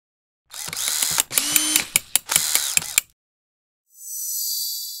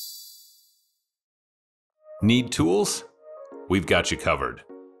Need tools? We've got you covered.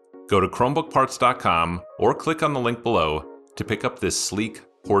 Go to ChromebookParts.com or click on the link below to pick up this sleek,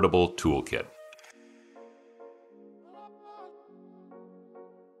 portable toolkit.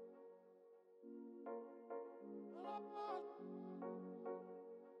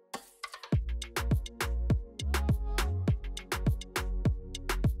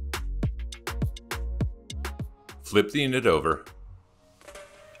 Flip the unit over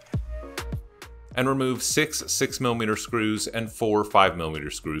and remove 6 6mm screws and 4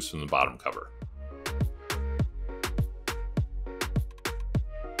 5mm screws from the bottom cover.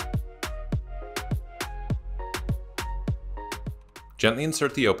 Gently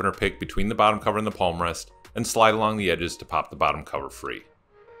insert the opener pick between the bottom cover and the palm rest and slide along the edges to pop the bottom cover free.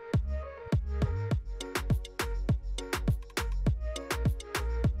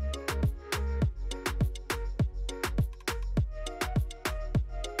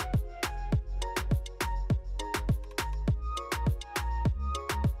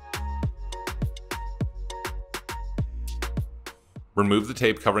 Remove the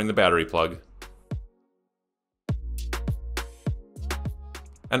tape covering the battery plug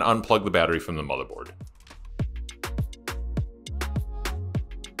and unplug the battery from the motherboard.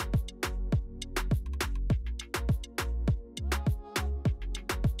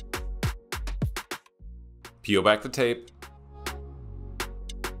 Peel back the tape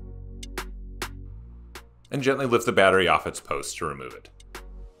and gently lift the battery off its post to remove it.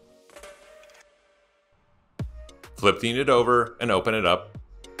 Flip the unit over and open it up.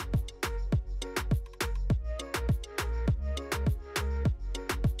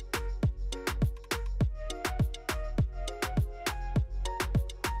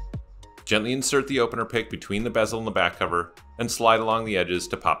 Gently insert the opener pick between the bezel and the back cover and slide along the edges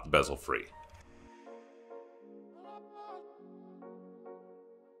to pop the bezel free.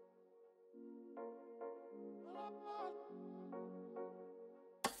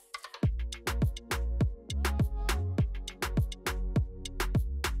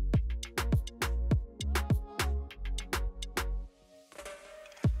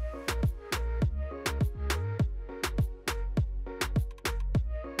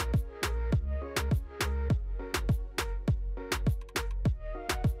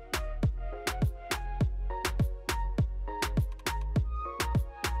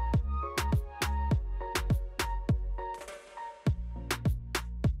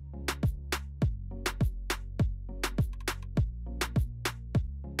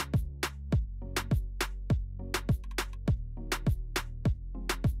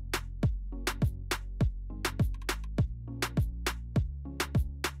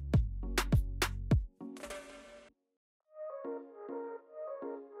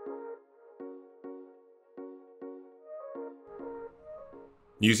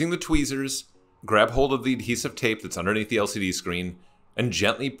 Using the tweezers, grab hold of the adhesive tape that's underneath the LCD screen and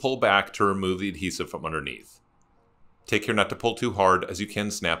gently pull back to remove the adhesive from underneath. Take care not to pull too hard as you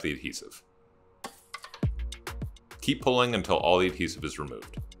can snap the adhesive. Keep pulling until all the adhesive is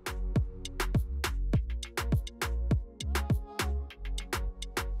removed.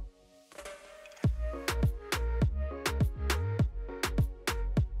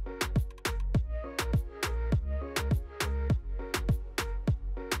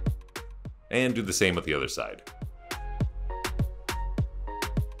 And do the same with the other side.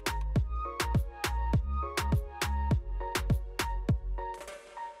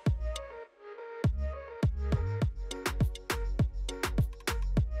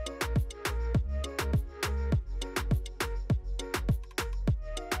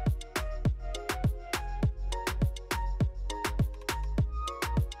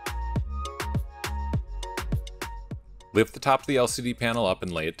 Lift the top of the LCD panel up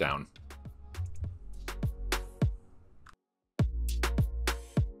and lay it down.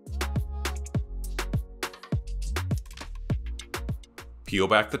 Peel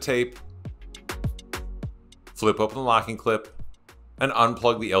back the tape, flip open the locking clip, and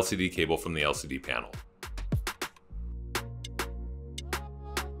unplug the LCD cable from the LCD panel.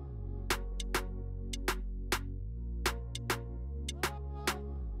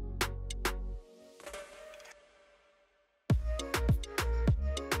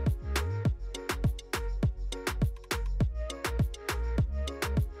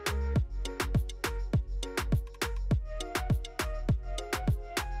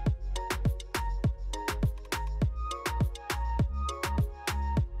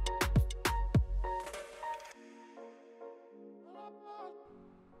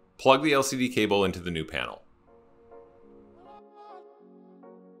 Plug the LCD cable into the new panel.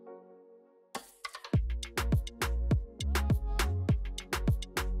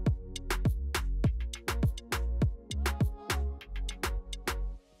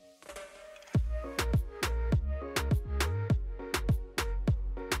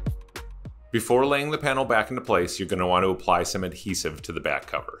 Before laying the panel back into place, you're going to want to apply some adhesive to the back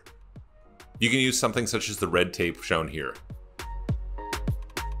cover. You can use something such as the red tape shown here.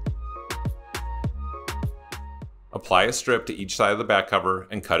 Apply a strip to each side of the back cover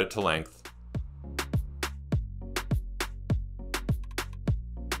and cut it to length.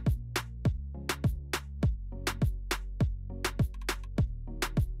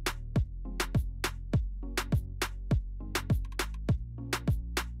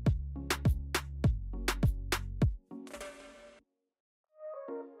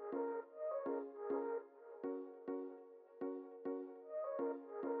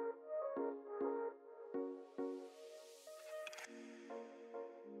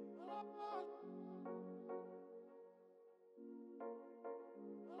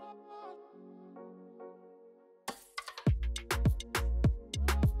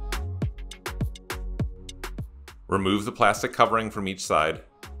 Remove the plastic covering from each side.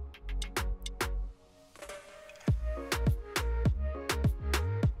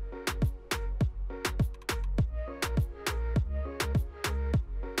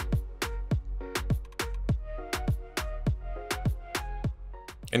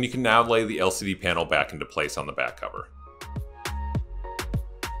 And you can now lay the LCD panel back into place on the back cover.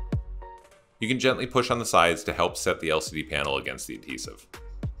 You can gently push on the sides to help set the LCD panel against the adhesive.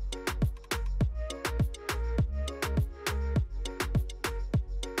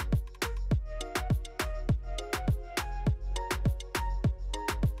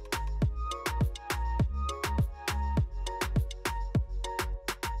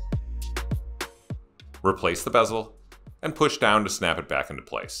 Replace the bezel and push down to snap it back into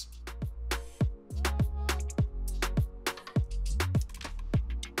place.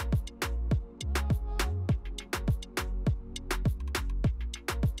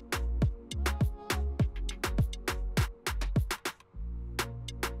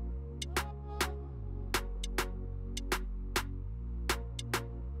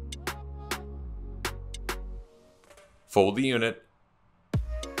 Fold the unit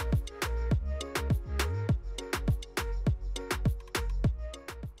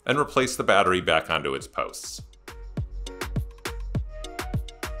and replace the battery back onto its posts.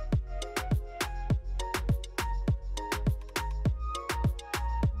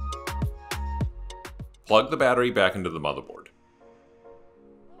 Plug the battery back into the motherboard.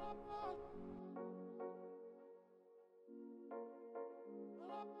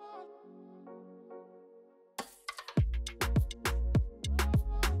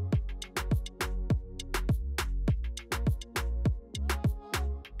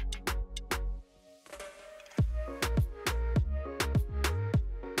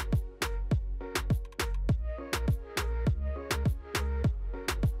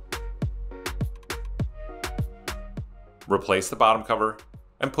 Replace the bottom cover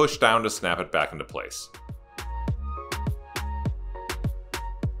and push down to snap it back into place.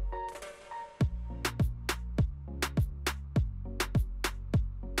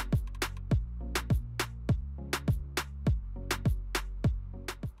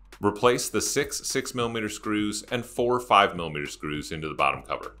 Replace the 6 6mm screws and 4 5mm screws into the bottom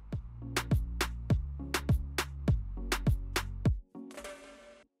cover.